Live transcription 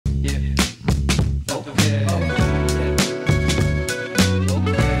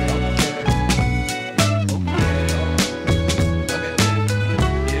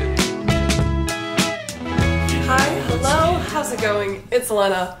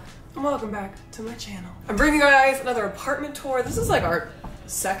Elena, and welcome back to my channel. I'm bringing you guys another apartment tour. This is like our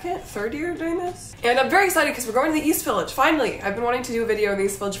third year doing this. And I'm very excited because we're going to the East Village, finally. I've been wanting to do a video in the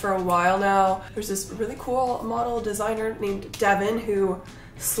East Village for a while now. There's this really cool model designer named Devin who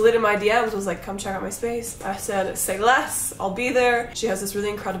slid in my DMs, was like, come check out my space. I said, say less, I'll be there. She has this really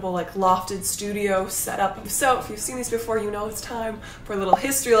incredible like lofted studio setup. So if you've seen these before, you know it's time for a little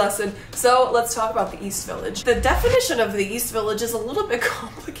history lesson. So let's talk about the East Village. The definition of the East Village is a little bit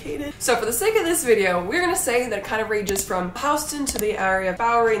complicated. So for the sake of this video, we're gonna say that it kind of ranges from Houston to the area of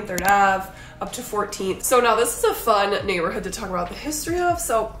Bowery and 3rd Ave, up to 14th. So now this is a fun neighborhood to talk about the history of,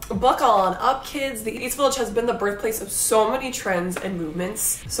 so buckle on up, kids. The East Village has been the birthplace of so many trends and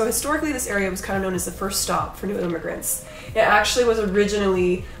movements. So historically this area was kind of known as the first stop for new immigrants. It actually was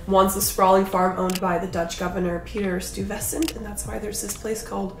originally once a sprawling farm owned by the Dutch governor Peter Stuyvesant, and that's why there's this place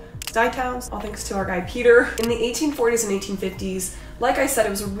called Stuytowns, all thanks to our guy Peter. In the 1840s and 1850s, like I said, it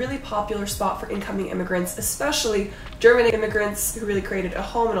was a really popular spot for incoming immigrants, especially German immigrants who really created a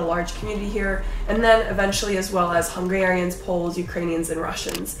home and a large community here, and then eventually as well as Hungarians, Poles, Ukrainians, and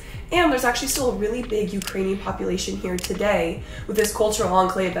Russians. And there's actually still a really big Ukrainian population here today with this cultural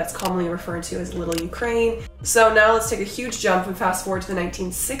enclave that's commonly referred to as Little Ukraine. So now let's take a huge jump and fast forward to the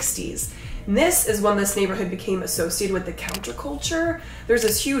 1960s. And this is when this neighborhood became associated with the counterculture. There's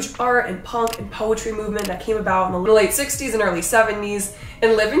this huge art and punk and poetry movement that came about in the late 60s and early 70s.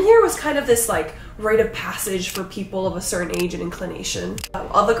 And living here was kind of this like rite of passage for people of a certain age and inclination.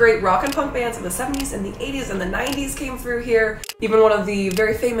 All the great rock and punk bands of the 70s and the 80s and the 90s came through here. Even one of the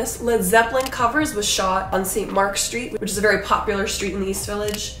very famous Led Zeppelin covers was shot on St. Mark's Street, which is a very popular street in the East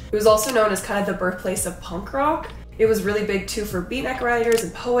Village. It was also known as kind of the birthplace of punk rock. It was really big too for beatnik writers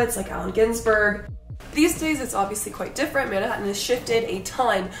and poets like Allen Ginsberg. These days it's obviously quite different. Manhattan has shifted a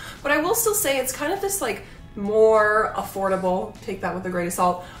ton, but I will still say it's kind of this like more affordable, take that with a grain of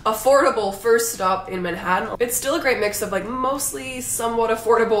salt, affordable first stop in Manhattan. It's still a great mix of like mostly somewhat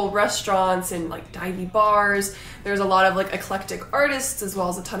affordable restaurants and like divey bars. There's a lot of like eclectic artists as well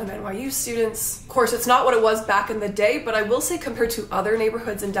as a ton of NYU students. Of course, it's not what it was back in the day, but I will say compared to other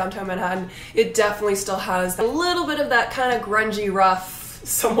neighborhoods in downtown Manhattan, it definitely still has a little bit of that kind of grungy, rough,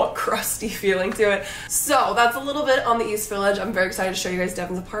 somewhat crusty feeling to it. So that's a little bit on the East Village. I'm very excited to show you guys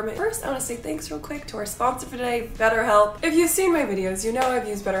Devin's apartment. First, I want to say thanks real quick to our sponsor for today, BetterHelp. If you've seen my videos, you know I've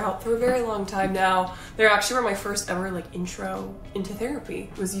used BetterHelp for a very long time now. They're actually were my first ever like intro into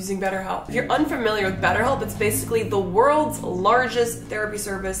therapy, was using BetterHelp. If you're unfamiliar with BetterHelp, it's basically the world's largest therapy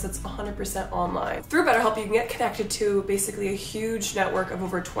service that's 100% online. Through BetterHelp, you can get connected to basically a huge network of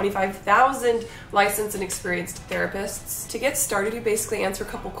over 25,000 licensed and experienced therapists. To get started, you basically answer a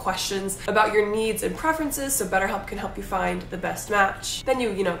couple questions about your needs and preferences so BetterHelp can help you find the best match. Then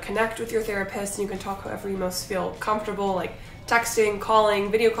you connect with your therapist and you can talk however you most feel comfortable, like texting, calling,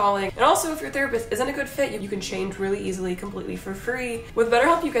 video calling. And also if your therapist isn't a good fit, you can change really easily, completely for free. With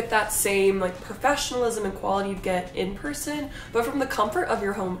BetterHelp, you get that same like professionalism and quality you'd get in person, but from the comfort of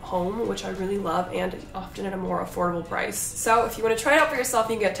your home, which I really love, and often at a more affordable price. So if you want to try it out for yourself,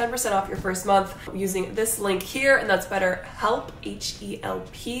 you can get 10% off your first month using this link here, and that's BetterHelp,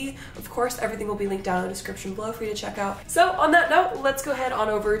 H-E-L-P. Of course, everything will be linked down in the description below for you to check out. So on that note, let's go ahead on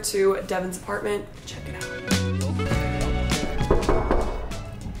over to Devin's apartment. Check it out.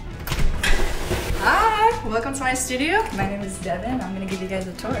 Hi, welcome to my studio. My name is Devin. I'm gonna give you guys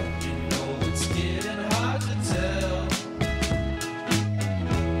a tour.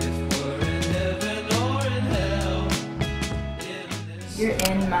 You're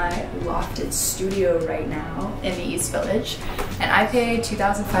in my lofted studio right now in the East Village, and I pay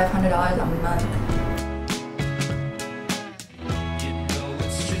 $2,500 a month.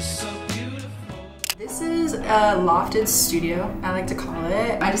 This is a lofted studio, I like to call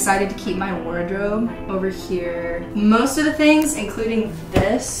it. I decided to keep my wardrobe over here. Most of the things, including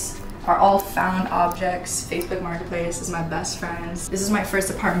this, are all found objects. Facebook Marketplace is my best friends. This is my first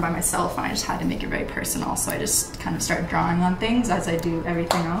apartment by myself and I just had to make it very personal, so I just kind of started drawing on things as I do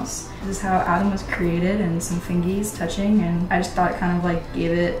everything else. This is how Adam was created, and some fingies touching, and I just thought it kind of like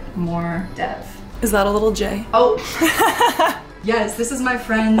gave it more depth. Is that a little J? Oh! Yes, this is my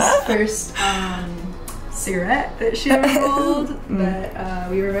friend's first cigarette that she ever rolled,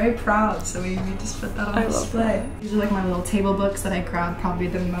 that we were very proud, so we just put that on display. These are like my little table books that I grabbed probably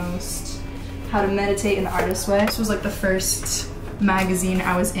the most. How to Meditate in the Artist's Way. This was like the first magazine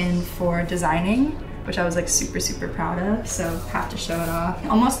I was in for designing, which I was like super proud of, so have to show it off.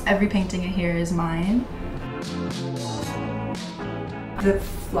 Almost every painting in here is mine. The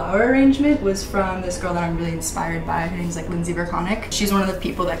flower arrangement was from this girl that I'm really inspired by. Her name's like Lindsay Verconic. She's one of the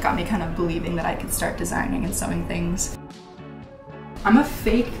people that got me kind of believing that I could start designing and sewing things. I'm a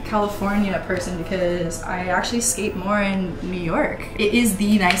fake California person because I actually skate more in New York. It is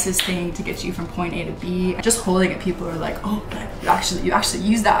the nicest thing to get you from point A to B. Just holding it, people are like, oh, you actually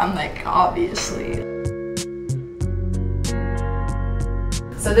use that. I'm like, obviously.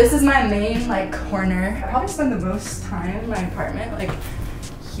 So this is my main like corner. I probably spend the most time in my apartment like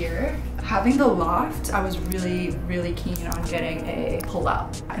here. Having the loft, I was really keen on getting a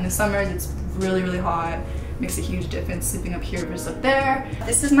pull-out. In the summers, it's really hot. Makes a huge difference sleeping up here versus up there.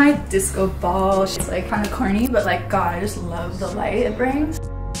 This is my disco ball. It's like kind of corny, but like, God, I just love the light it brings.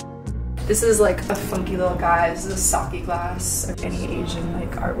 This is like a funky little guy. This is a sake glass. Any Asian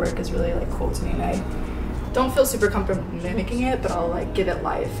like artwork is really like cool to me. And I don't feel super comfortable mimicking it, but I'll like give it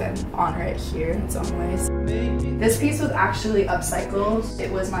life and honor it here in its own ways. This piece was actually upcycled.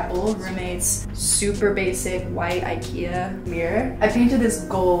 It was my old roommate's super basic white IKEA mirror. I painted this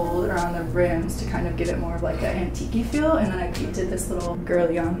gold around the rims to kind of give it more of like an antique feel, and then I painted this little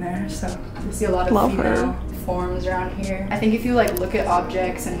girly on there. So you see a lot of female forms around here. I think if you like look at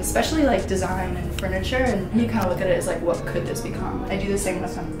objects and especially like design and furniture, and you kind of look at it as like, what could this become? I do the same when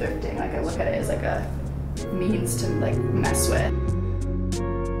I'm thrifting. Like I look at it as like a means to like mess with.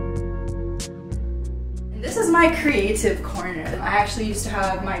 This is my creative corner. I actually used to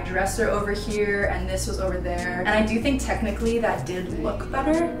have my dresser over here and this was over there. And I do think technically that did look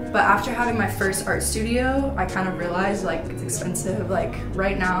better. But after having my first art studio, I kind of realized like it's expensive. Like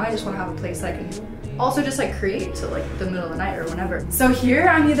right now, I just want to have a place I can also just like create till like the middle of the night or whenever. So here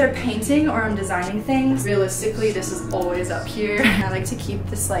I'm either painting or I'm designing things. Realistically, this is always up here. I like to keep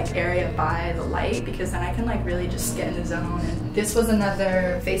this like area by the light because then I can like really just get in the zone. And this was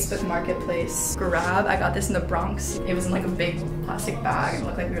another Facebook Marketplace grab. I got this in the Bronx. It was in like a big plastic bag and it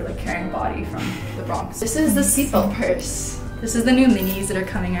looked like we were like carrying a body from the Bronx. This is the seatbelt purse. This is the new minis that are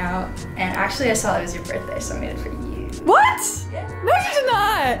coming out. And actually I saw it was your birthday, so I made it for you. What? Yeah. No, you did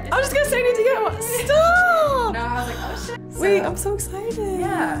not. I was just gonna say I need to get one. Stop. No, I was like, oh shit. Wait, I'm so excited.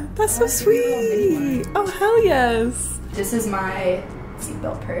 Yeah. That's so sweet. Oh, hell yes. This is my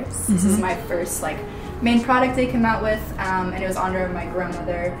seatbelt purse. This is my first like main product they came out with, and it was in honor of my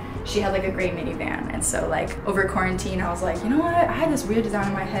grandmother. She had like a gray minivan, and so like over quarantine I was like, you know what, I had this weird design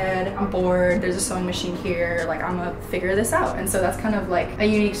in my head, I'm bored, there's a sewing machine here, like I'm gonna figure this out. And so that's kind of like a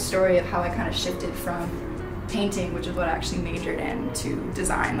unique story of how I kind of shifted from painting, which is what I actually majored in, to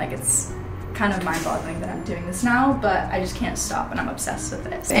design. Like it's kind of mind-boggling that I'm doing this now, but I just can't stop and I'm obsessed with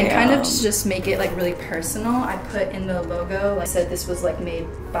it. And kind of to just make it like really personal, I put in the logo, I said this was like made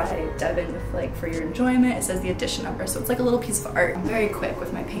by Devin with like for your enjoyment. It says the edition number, so it's like a little piece of art. I'm very quick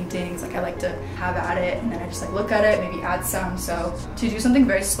with my paintings, like I like to have at it and then I just like look at it, maybe add some. So to do something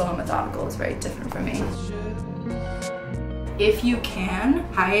very slow and methodical is very different for me. If you can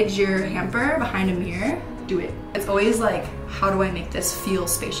hide your hamper behind a mirror, do it. It's always like, how do I make this feel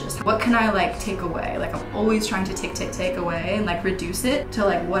spacious? What can I like take away? Like I'm always trying to take away and like reduce it to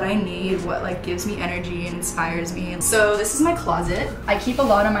like what I need, what like gives me energy and inspires me. And so this is my closet. I keep a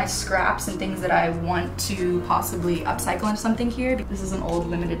lot of my scraps and things that I want to possibly upcycle into something here. This is an old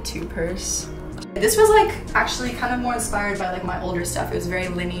limited 2 purse. This was like actually kind of more inspired by like my older stuff. It was very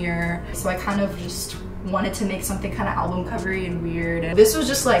linear. So I kind of just wanted to make something kind of album covery and weird. And this was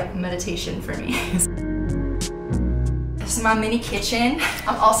just like meditation for me. This is my mini kitchen.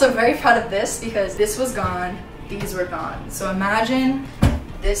 I'm also very proud of this because this was gone, these were gone. So imagine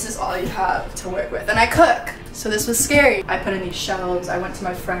this is all you have to work with. And I cook, so this was scary. I put in these shelves. I went to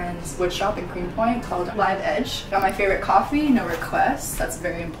my friend's wood shop in Greenpoint called Live Edge. Got my favorite coffee, no requests, that's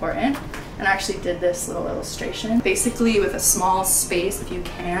very important. And I actually did this little illustration. Basically with a small space, if you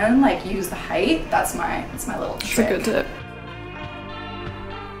can, like use the height. That's my little trick. That's a good tip.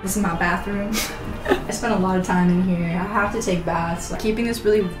 This is my bathroom. I spend a lot of time in here. I have to take baths. Keeping this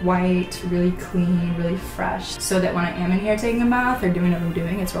really white, really clean, really fresh, so that when I am in here taking a bath or doing what I'm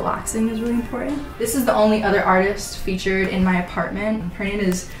doing, it's relaxing is really important. This is the only other artist featured in my apartment. Her name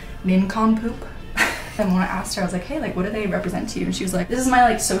is Nincompoop. And when I asked her, I was like, hey, like, what do they represent to you? And she was like, this is my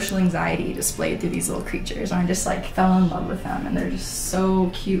like social anxiety displayed through these little creatures. And I just like fell in love with them, and they're just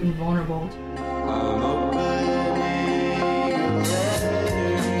so cute and vulnerable.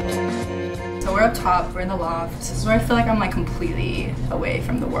 So we're up top, we're in the loft. This is where I feel like I'm like completely away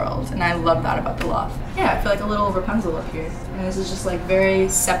from the world, and I love that about the loft. Yeah, I feel like a little Rapunzel up here. And this is just like very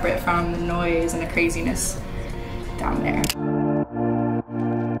separate from the noise and the craziness down there.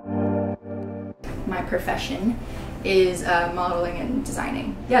 My profession is modeling and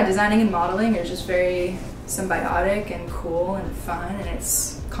designing. Yeah, designing and modeling are just very symbiotic and cool and fun, and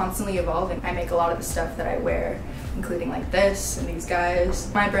it's constantly evolving. I make a lot of the stuff that I wear including like this and these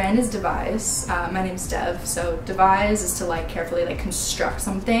guys. My brand is Devise. My name's Dev. So Devise is to like carefully like construct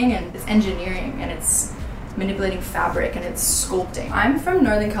something, and it's engineering and it's manipulating fabric and it's sculpting. I'm from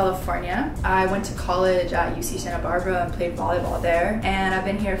Northern California. I went to college at UC Santa Barbara and played volleyball there, and I've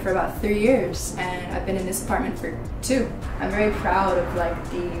been here for about 3 years, and I've been in this apartment for 2. I'm very proud of like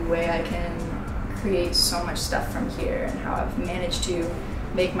the way I can create so much stuff from here and how I've managed to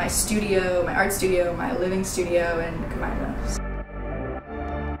make my studio, my art studio, my living studio, and combine those.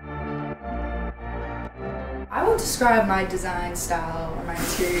 I would describe my design style or my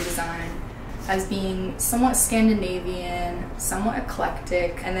interior design as being somewhat Scandinavian, somewhat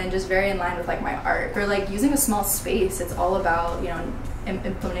eclectic, and then just very in line with like my art. For like using a small space, it's all about, you know,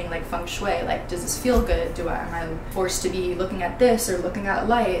 implementing like feng shui. Like, does this feel good? Am I forced to be looking at this or looking at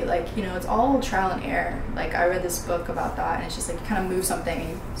light? Like, you know, it's all trial and error. Like, I read this book about that, and it's just like you kind of move something and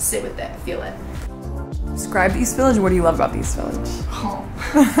you sit with it, feel it. Describe the East Village. What do you love about the East Village? Oh.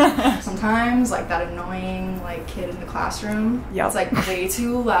 Sometimes like that annoying like kid in the classroom. Yep. It's like way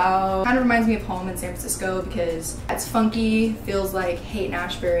too loud. Kind of reminds me of home in San Francisco because it's funky, feels like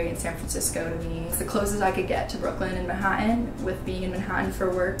Haight-Ashbury in San Francisco to me. It's the closest I could get to Brooklyn and Manhattan with being in Manhattan for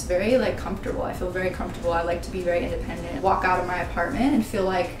work. It's very like comfortable. I feel very comfortable. I like to be very independent. Walk out of my apartment and feel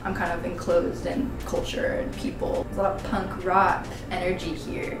like I'm kind of enclosed in culture and people. There's a lot of punk rock energy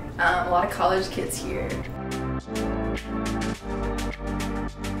here. A lot of college kids here.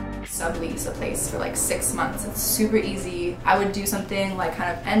 Sublease a place for like 6 months. It's super easy. I would do something like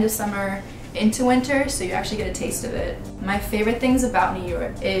kind of end of summer into winter, so you actually get a taste of it. My favorite things about New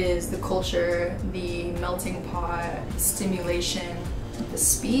York is the culture, the melting pot, the stimulation, the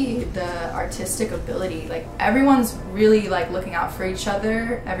speed, the artistic ability. Like, everyone's really like looking out for each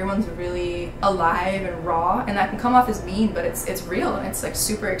other. Everyone's really alive and raw, and that can come off as mean, but it's real and it's like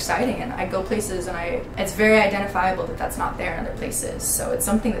super exciting. And I go places and it's very identifiable that that's not there in other places. So it's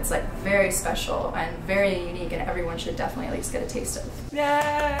something that's like very special and very unique, and everyone should definitely at least get a taste of.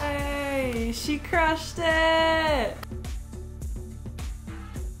 Yay! She crushed it!